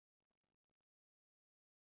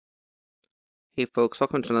Hey folks,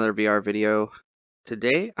 welcome to another VR video.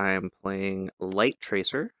 Today I am playing Light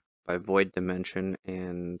Tracer by Void Dimension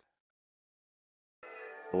and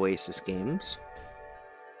Oasis Games.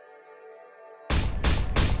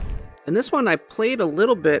 And this one I played a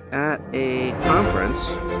little bit at a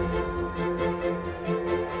conference.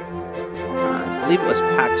 I believe it was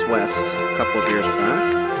PAX West a couple of years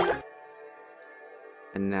back.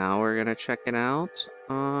 And now we're going to check it out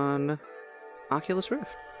on Oculus Rift.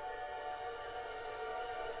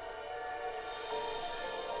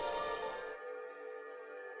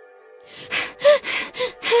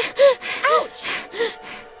 Ouch!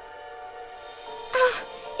 Ah,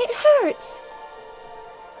 it hurts.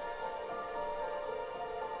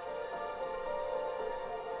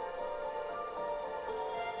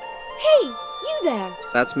 Hey, you there.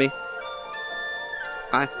 That's me.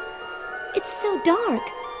 Hi. It's so dark.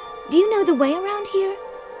 Do you know the way around here?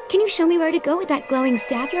 Can you show me where to go with that glowing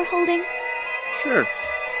staff you're holding? Sure.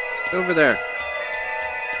 Over there.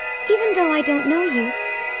 Even though I don't know you,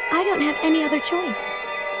 I don't have any other choice.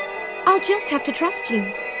 I'll just have to trust you.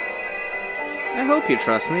 I hope you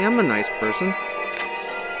trust me. I'm a nice person.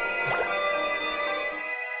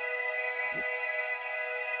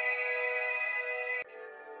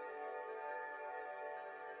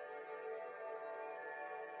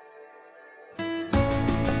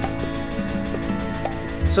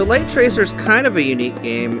 So Light Tracer is kind of a unique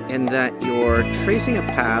game in that you're tracing a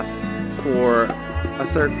path for a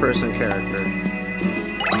third-person character.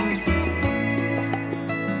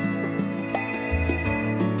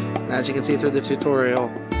 As you can see through the tutorial,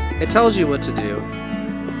 it tells you what to do.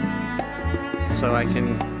 So I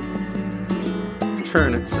can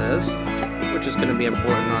turn, it says, which is going to be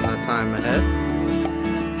important on the time ahead.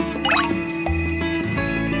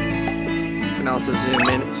 You can also zoom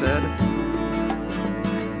in, it said.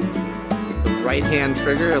 The right-hand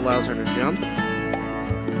trigger allows her to jump.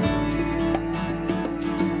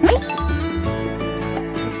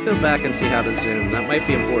 Let's go back and see how to zoom. That might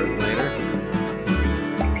be important later.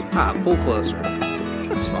 Ah, pull closer.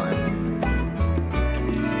 That's fine.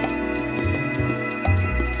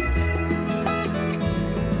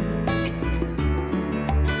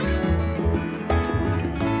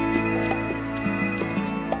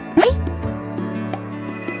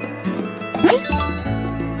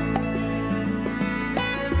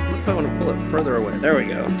 What if I want to pull it further away? There we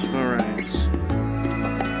go. Alright.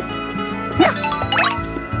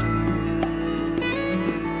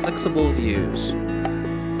 Flexible views.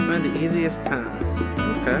 Find the easiest path.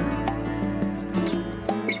 Okay.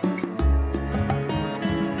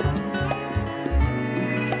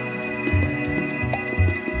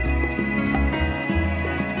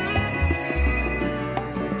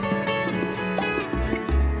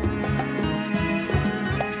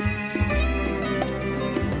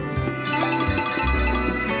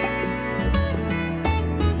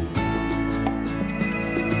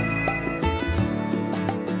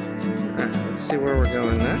 See where we're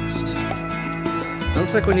going next. It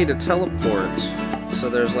looks like we need to teleport. So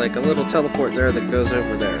there's like a little teleport there that goes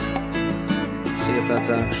over there. Let's see if that's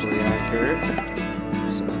actually accurate.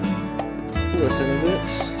 So listen a bit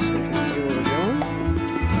so you can see where we're going.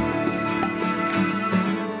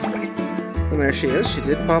 And there she is. She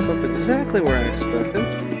did pop up exactly where I expected.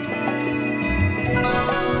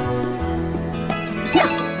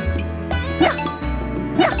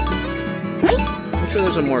 I'm sure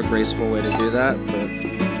there's a more graceful way to do that, but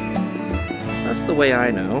that's the way I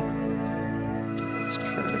know. Let's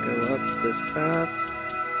try to go up this path,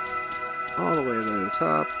 all the way to the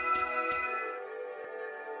top.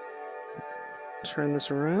 Turn this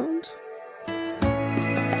around.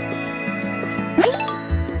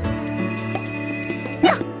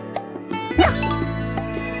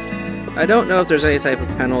 I don't know if there's any type of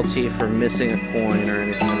penalty for missing a coin or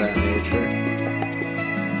anything of that nature.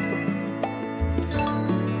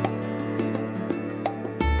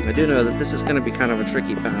 I do know that this is going to be kind of a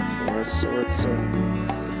tricky path for us, so let's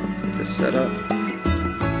get this set up.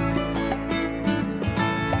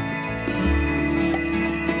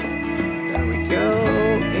 There we go,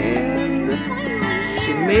 and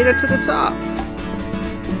she made it to the top.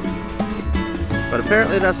 But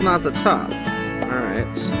apparently that's not the top.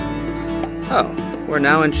 Alright. Oh, we're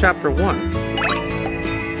now in Chapter 1.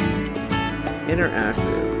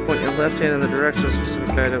 Interactive. Point your left hand in the direction of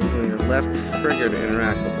specific items with your left trigger to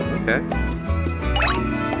interact with them. Okay.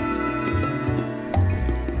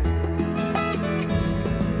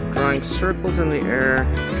 Drawing circles in the air,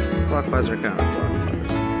 clockwise or counterclockwise.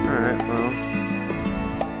 Alright, well.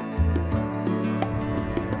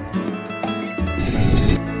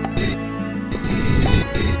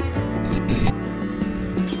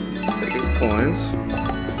 Put these coins.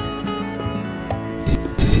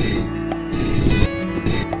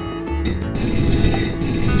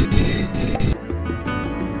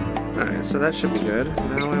 Alright, so that should be good.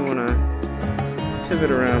 Now I want to pivot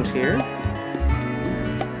around here.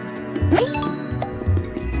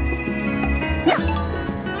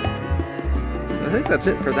 I think that's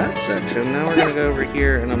it for that section. Now we're going to go over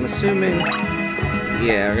here, and I'm assuming,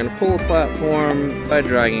 yeah, we're going to pull a platform by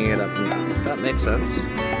dragging it up and down. That makes sense.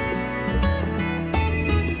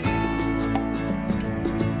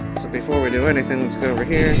 So before we do anything, let's go over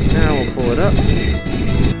here. Now we'll pull it up.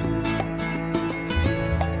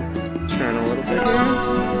 Turn a little bit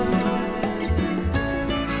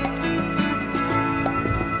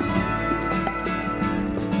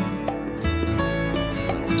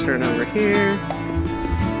here. Turn over here.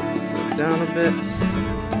 Down a bit.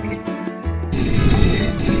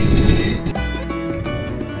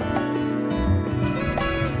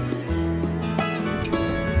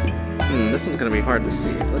 This one's gonna be hard to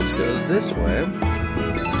see. Let's go this way.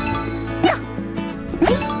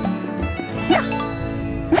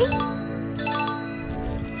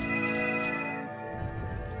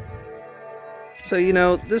 So, you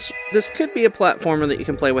know, this could be a platformer that you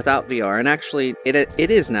can play without VR, and actually, it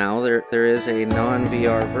is now. There is a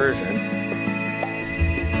non-VR version.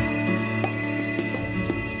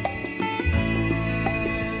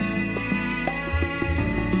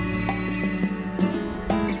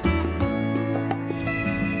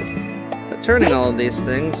 But turning all of these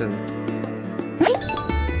things and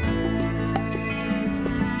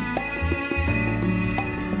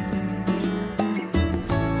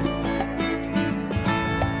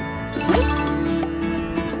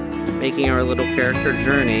making our little character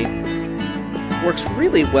journey works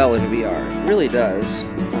really well in VR. It really does.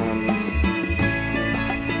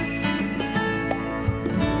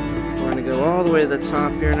 We're going to go all the way to the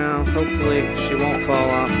top here now. Hopefully she won't fall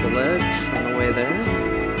off the ledge on the way there.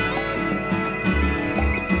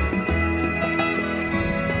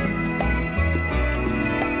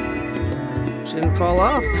 She didn't fall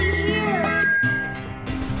off.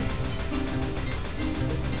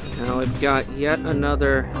 Now we've got yet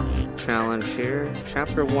another challenge here.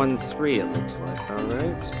 Chapter 1-3 it looks like,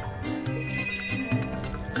 alright.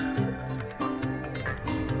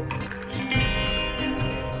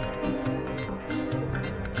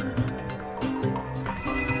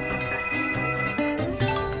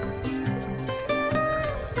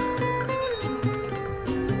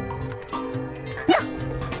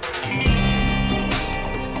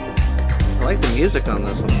 I like the music on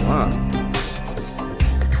this one a lot.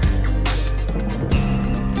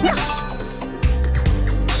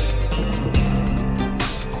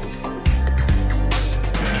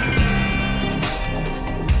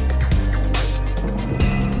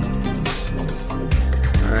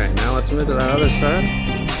 Let's move to that other side.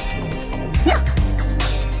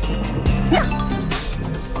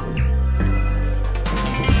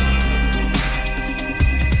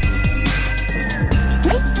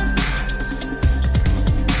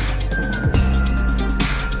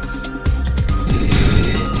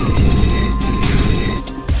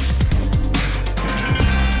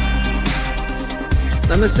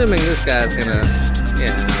 I'm assuming this guy's gonna,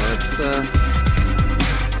 yeah, let's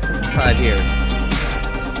hide here.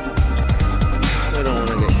 I don't want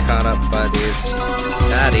to get caught up by these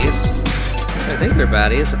baddies. I think they're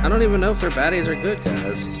baddies. I don't even know if they're baddies or good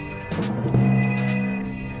guys.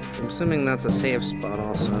 I'm assuming that's a safe spot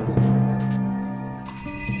also.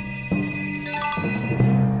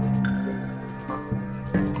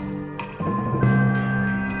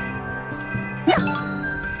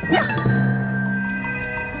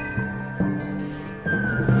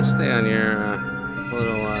 You stay on your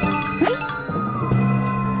little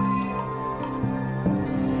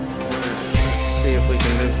see if we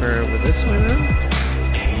can move her over this way now.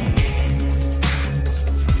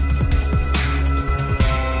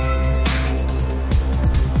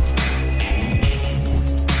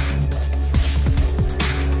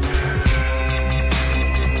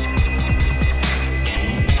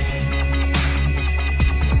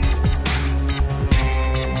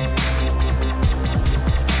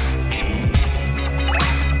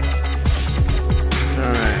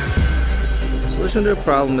 Alright. Solution to a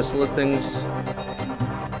problem is to lift things.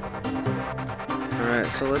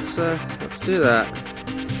 Alright, so let's do that.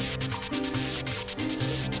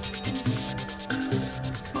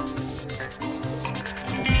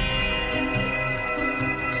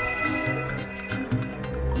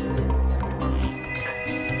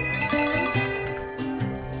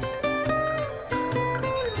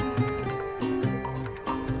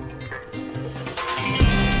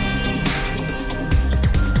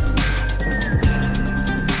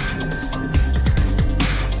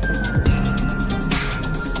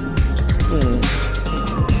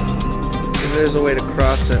 there's a way to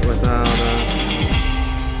cross it without,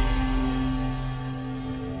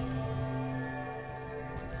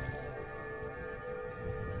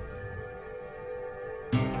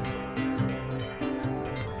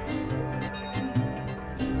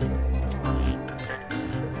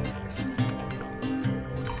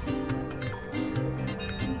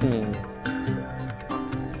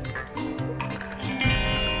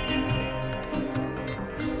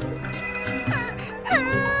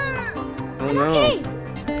 Oh no.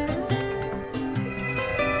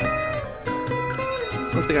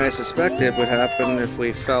 Something I suspected would happen if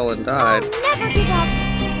we fell and died. I'll never give up.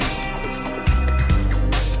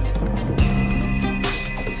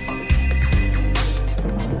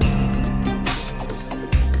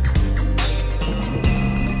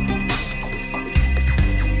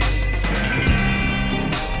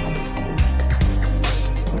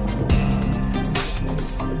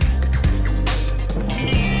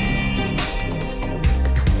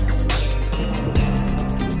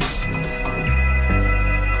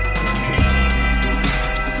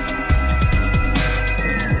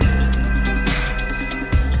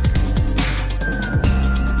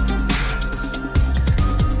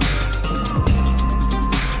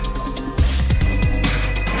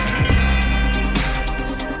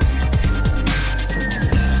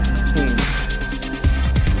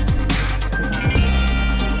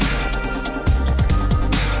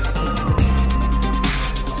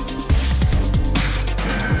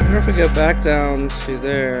 If we go back down to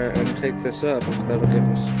there and take this up, if that'll get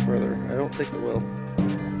us further. I don't think it will.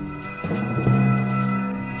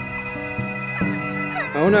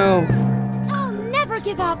 Oh no! I'll never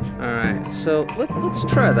give up. Alright, so let's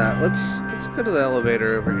try that. Let's go to the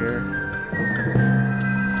elevator over here.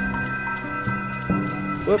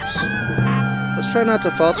 Whoops. Let's try not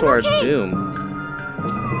to fall to our doom.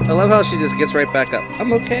 I love how she just gets right back up.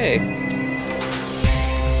 I'm okay.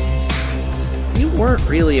 You weren't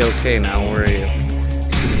really okay now, were you?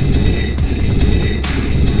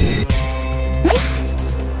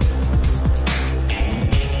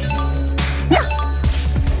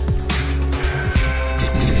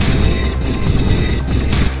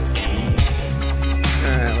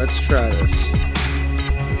 Alright, let's try this.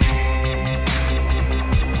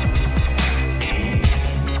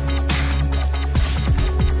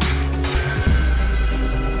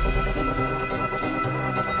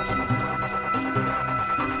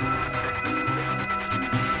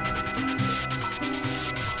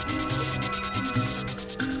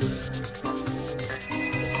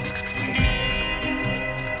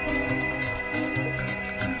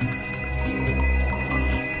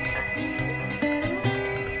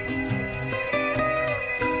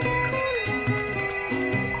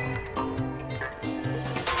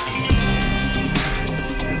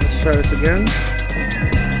 Try this again.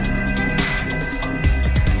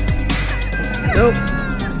 Nope.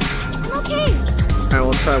 Okay. Alright,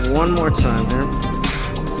 we'll try one more time here.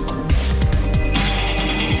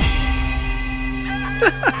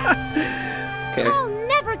 Okay. I'll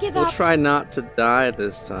never give We'll up. try not to die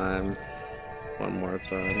this time. One more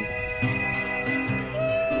time.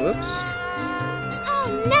 Whoops.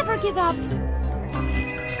 I'll never give up.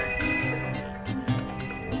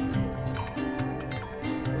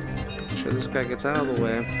 Make sure this guy gets out of the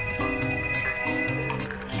way.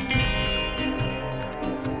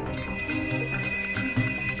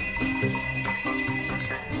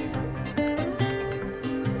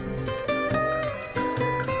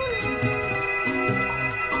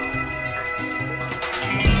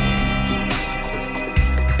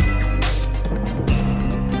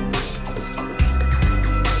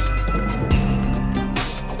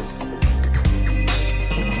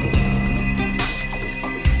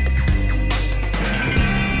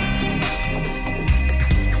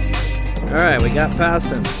 Alright, we got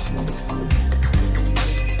past him.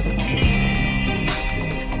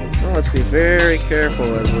 Well, let's be very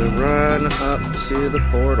careful as we run up to the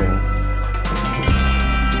portal.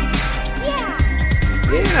 Yeah.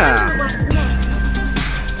 Yeah! What's next?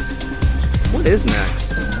 What is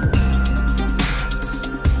next?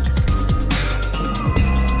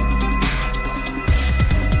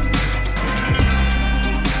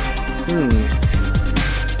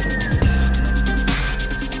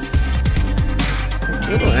 A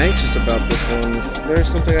little anxious about this one. Is there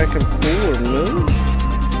something I can pull or move?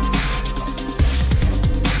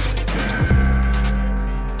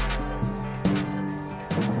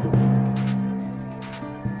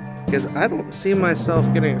 Because I don't see myself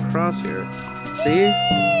getting across here. See?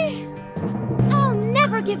 I'll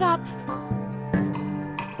never give up.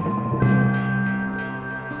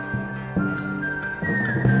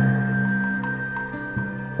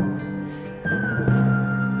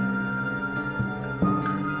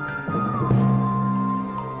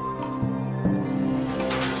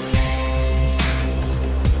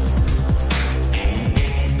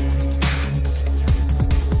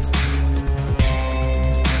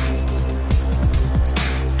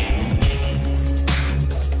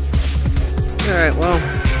 Alright, well,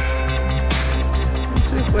 let's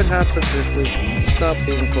see what happens if we stop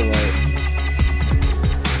being polite.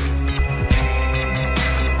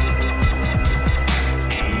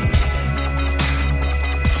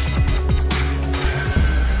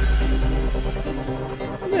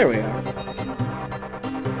 There we are.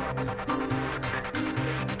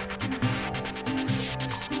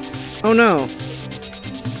 Oh no!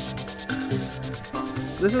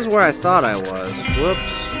 This is where I thought I was.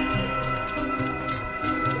 Whoops.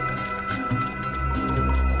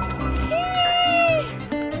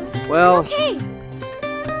 Well, okay.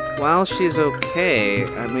 While she's okay,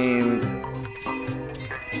 I mean,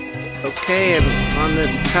 okay and on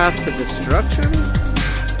this path to destruction?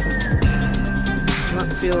 I'm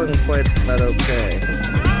not feeling quite that okay. I'm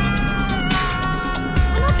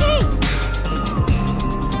okay.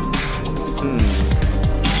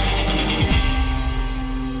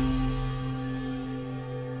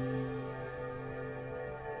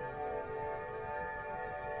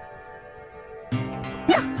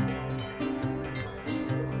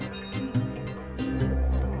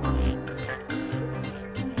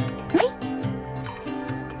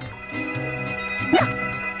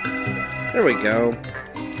 There we go.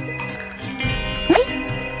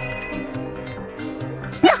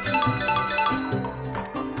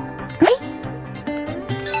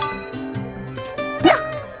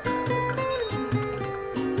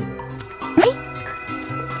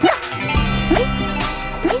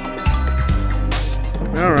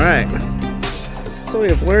 Alright. So we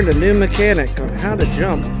have learned a new mechanic on how to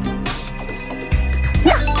jump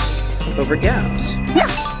over gaps.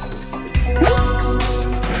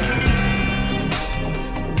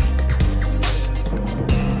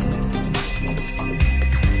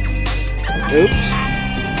 Oops.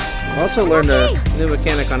 Also learned a new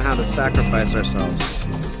mechanic on how to sacrifice ourselves.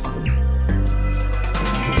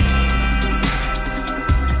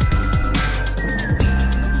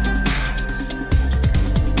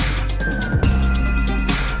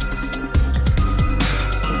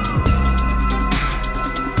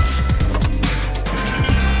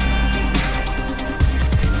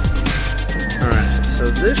 Alright,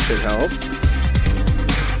 so this should help.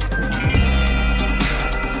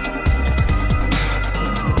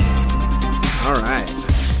 Alright.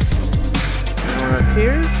 Now we're up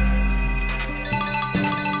here.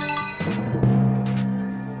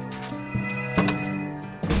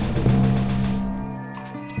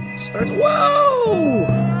 Start. Whoa!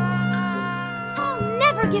 I'll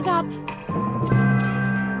never give up.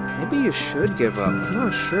 Maybe you should give up. I'm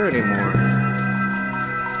not sure anymore.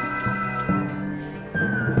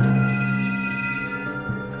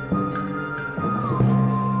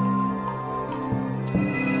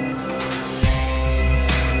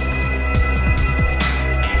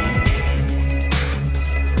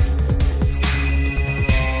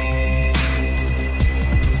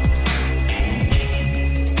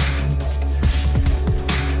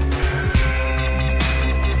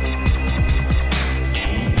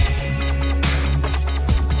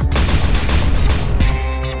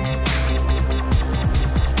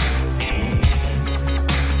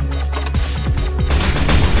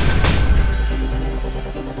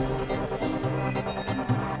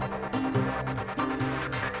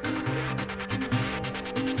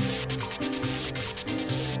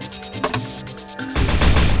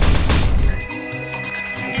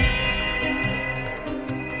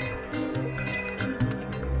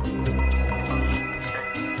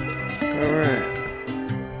 Alright.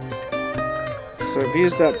 So I've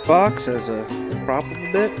used that box as a prop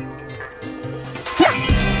a bit.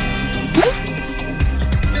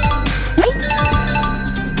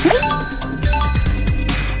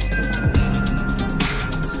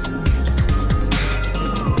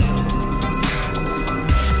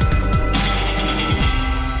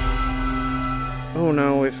 Oh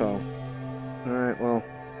no, we fell. Alright, well,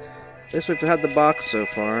 at least we've had the box so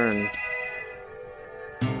far, and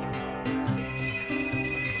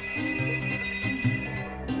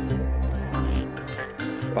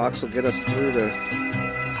box will get us through the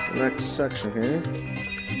next section here.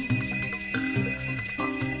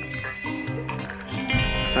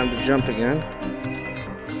 Time to jump again.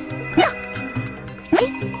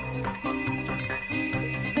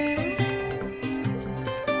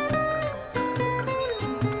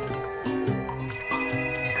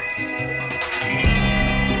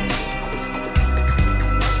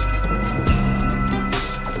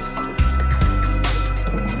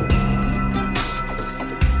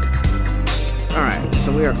 Alright,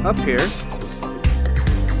 so we are up here.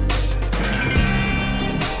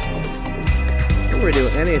 Before we do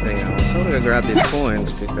anything else, I'm gonna grab these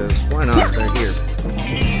coins because why not? They're here.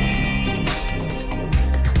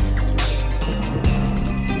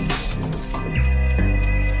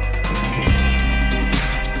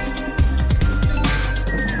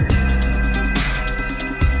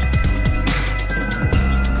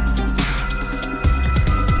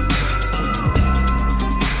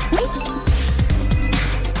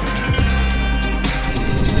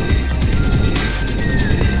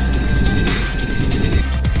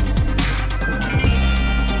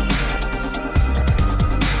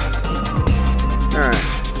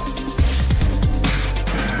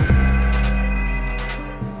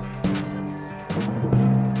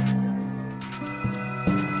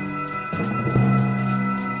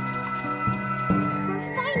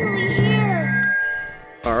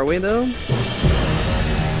 Are we though?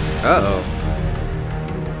 Uh-oh.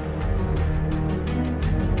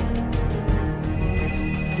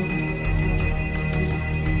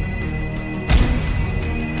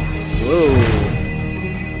 Whoa.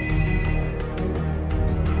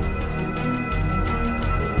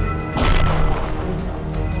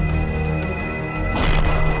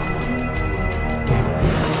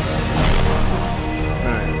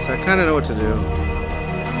 Alright, so I kind of know what to do.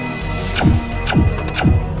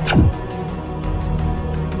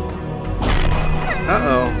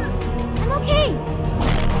 Uh-oh. I'm okay.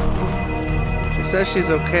 She says she's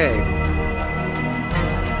okay.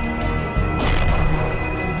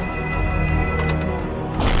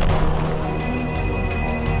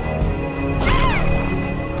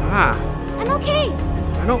 Ah. I'm okay.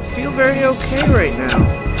 I don't feel very okay right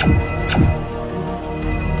now.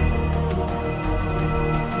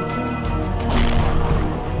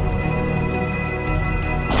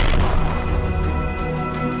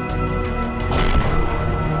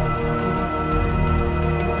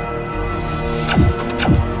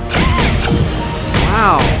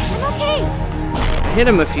 Wow. I'm okay. I hit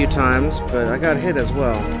him a few times, but I got hit as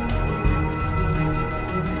well.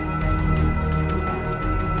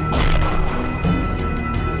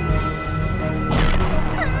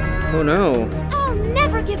 Oh no. I'll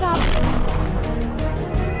never give up.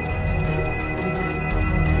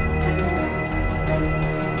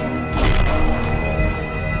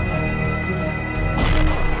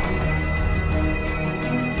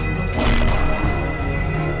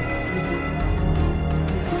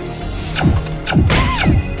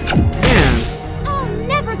 Man. I'll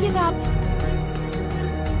never give up.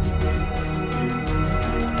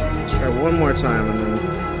 Let's try one more time and then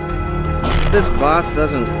if this boss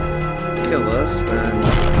doesn't kill us, then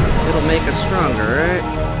it'll make us stronger, right?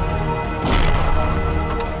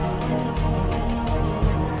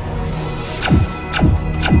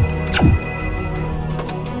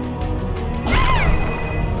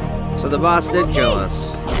 So the boss did kill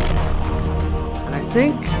us. And I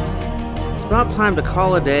think it's about time to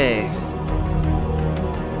call a day.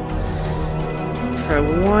 Try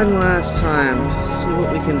one last time, see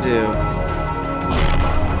what we can do.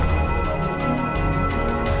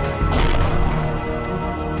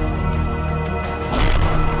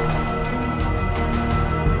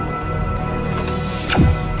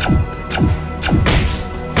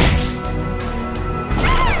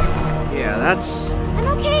 Yeah, that's I'm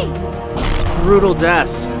okay. brutal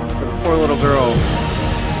death for the poor little girl.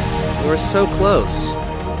 We were so close.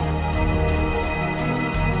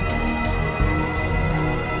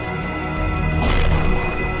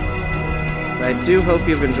 But I do hope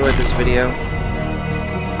you've enjoyed this video.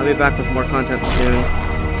 I'll be back with more content soon.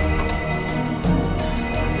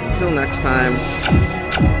 Until next time,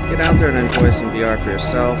 get out there and enjoy some VR for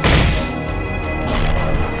yourself.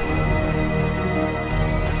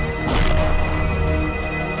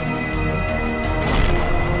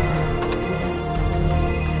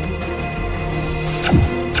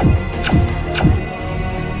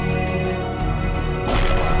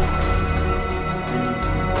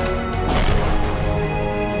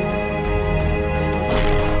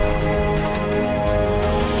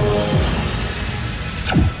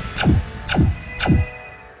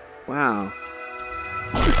 Wow,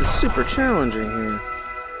 this is super challenging here.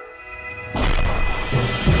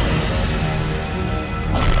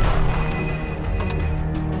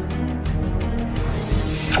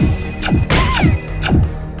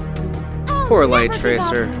 Poor light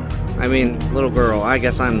tracer. I mean, little girl. I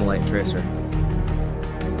guess I'm the light tracer.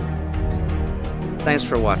 Thanks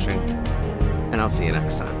for watching, and I'll see you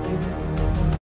next time.